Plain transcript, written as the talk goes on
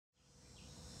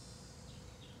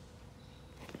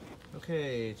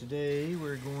Okay, today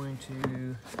we're going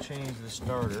to change the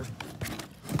starter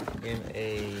in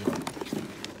a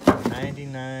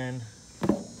 99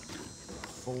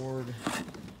 Ford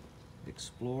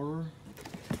Explorer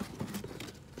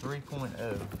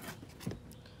 3.0.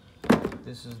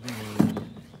 This is the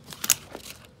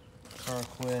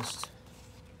CarQuest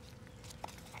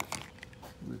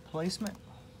replacement,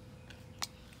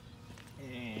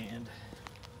 and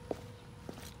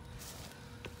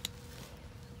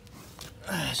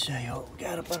I'll show you what we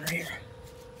got up under here.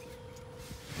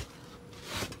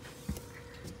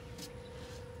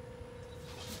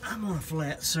 I'm on a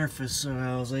flat surface, so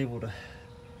I was able to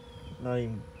not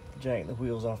even jack the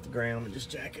wheels off the ground, but just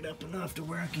jack it up enough to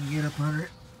where I can get up under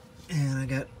it. And I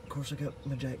got, of course, I got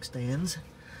my jack stands,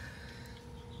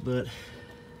 but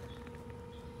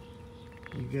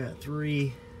you got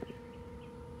three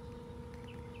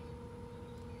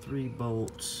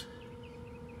bolts,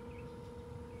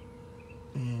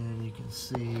 and you can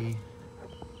see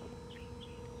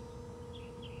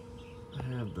I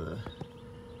have the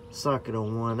socket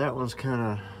on one. That one's kind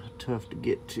of tough to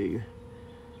get to. You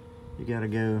gotta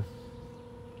go,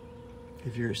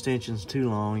 if your extension's too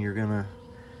long, you're gonna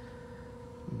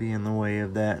be in the way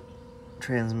of that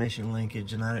transmission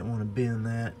linkage, and I didn't want to bend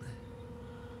that.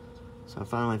 So I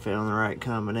finally found the right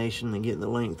combination to get the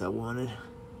length I wanted.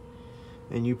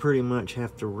 And you pretty much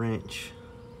have to wrench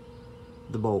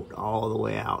the bolt all the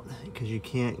way out, because you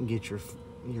can't get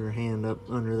your hand up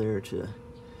under there to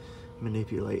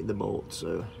manipulate the bolt.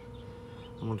 So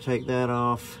I'm going to take that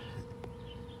off,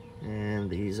 and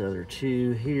these other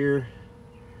two here,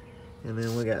 and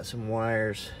then we got some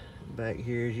wires back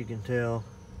here. As you can tell,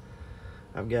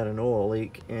 I've got an oil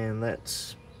leak, and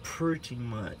that's pretty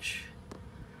much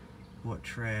what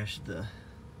trashed the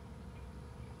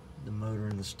motor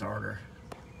and the starter.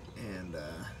 And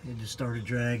it just started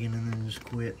dragging and then just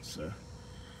quit. So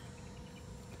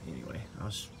anyway,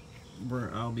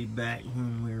 I'll be back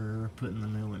when we're putting the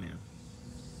new one in.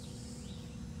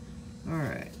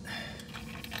 Alright,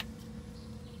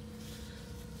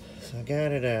 so I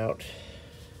got it out.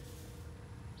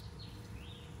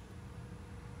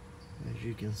 As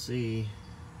you can see,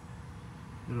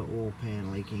 got an oil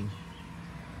pan leaking,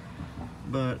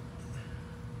 but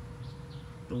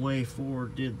the way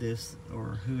Ford did this,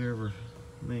 or whoever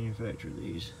manufactured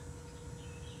these,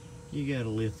 you gotta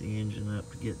lift the engine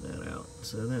up to get that out.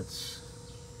 So that's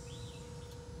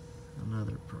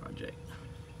another project.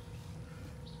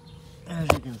 As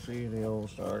you can see, the old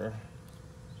starter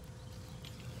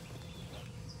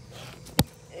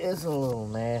is a little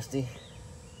nasty,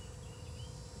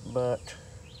 but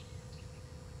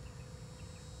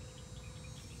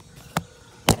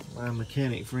my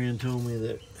mechanic friend told me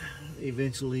that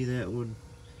eventually that would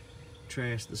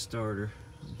trash the starter,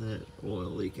 that oil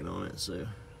leaking on it. So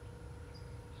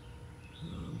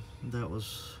that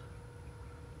was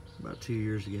about 2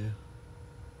 years ago.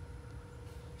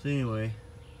 So anyway,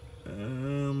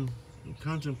 I'm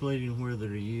contemplating whether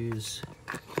to use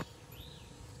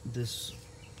this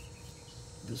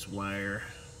wire.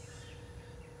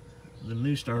 The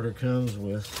new starter comes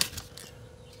with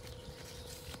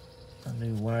a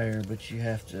new wire, but you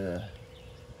have to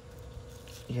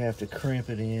crimp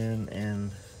it in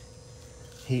and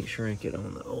heat shrink it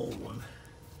on the old one.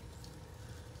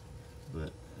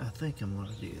 But I think I'm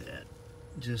gonna do that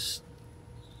just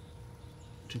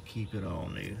to keep it all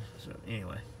new. So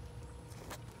anyway,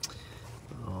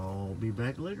 I'll be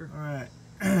back later. Alright,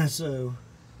 so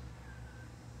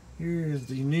here's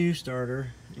the new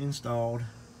starter installed.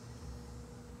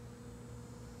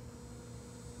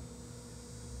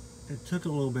 It took a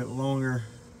little bit longer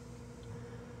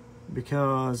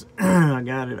because I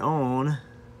got it on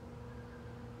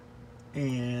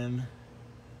and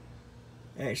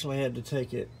actually had to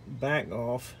take it back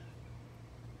off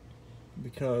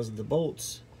because the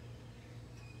bolts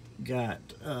got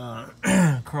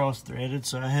cross-threaded.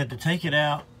 So I had to take it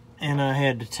out, and I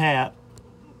had to tap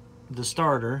the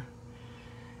starter,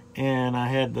 and I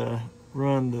had to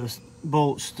run the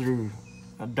bolts through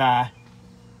a die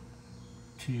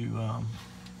to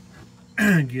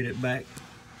get it back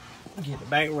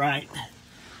right.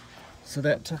 So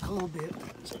that took a little bit.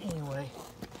 So anyway,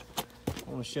 I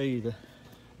want to show you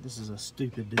this is a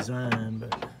stupid design,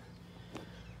 but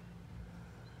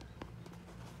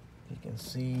you can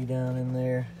see down in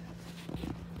there,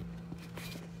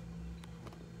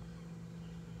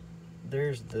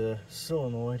 there's the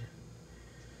solenoid,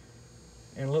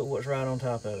 and look what's right on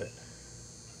top of it,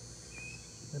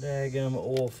 the daggum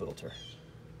oil filter.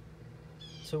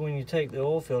 So when you take the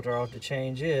oil filter off to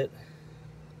change it,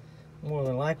 more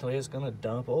than likely it's going to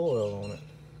dump oil on it.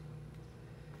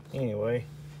 Anyway,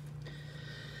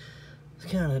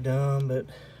 It's kind of dumb, but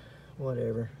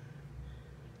whatever.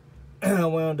 I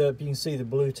wound up, you can see the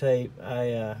blue tape.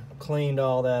 I cleaned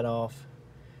all that off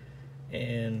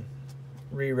and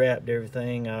rewrapped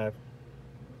everything.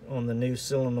 On the new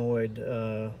solenoid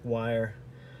wire,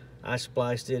 I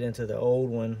spliced it into the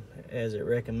old one as it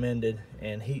recommended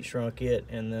and heat shrunk it,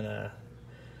 and then I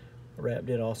wrapped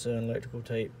it also in electrical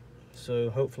tape. So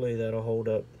hopefully that'll hold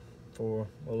up for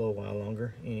a little while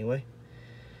longer anyway.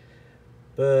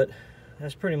 But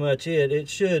that's pretty much it. It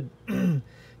should, if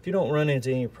you don't run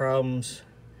into any problems,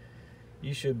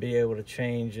 you should be able to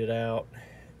change it out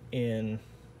in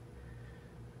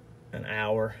an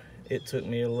hour. It took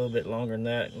me a little bit longer than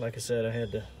that. Like I said, I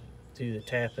had to do the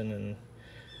tapping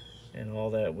and all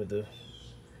that with the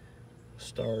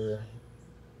starter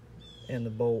and the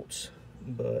bolts,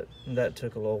 but that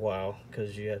took a little while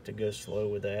because you have to go slow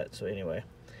with that. So anyway,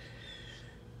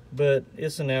 but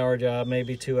it's an hour job,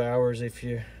 maybe 2 hours if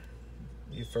you're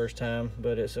your first time,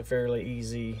 but it's a fairly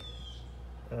easy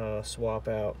swap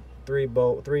out. Three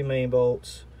main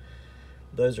bolts.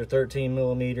 Those are 13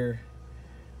 millimeter.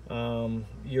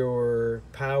 Your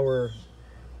power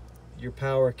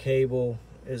cable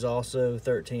is also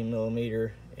 13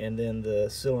 millimeter, and then the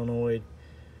solenoid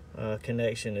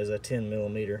connection is a 10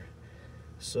 millimeter.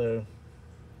 So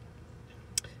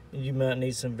you might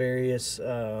need some various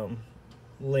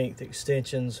length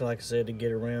extensions, like I said, to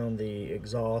get around the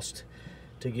exhaust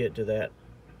to get to that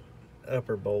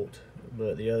upper bolt,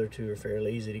 but the other two are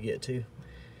fairly easy to get to.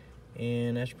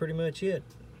 And that's pretty much it.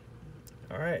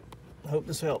 All right, hope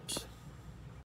this helps.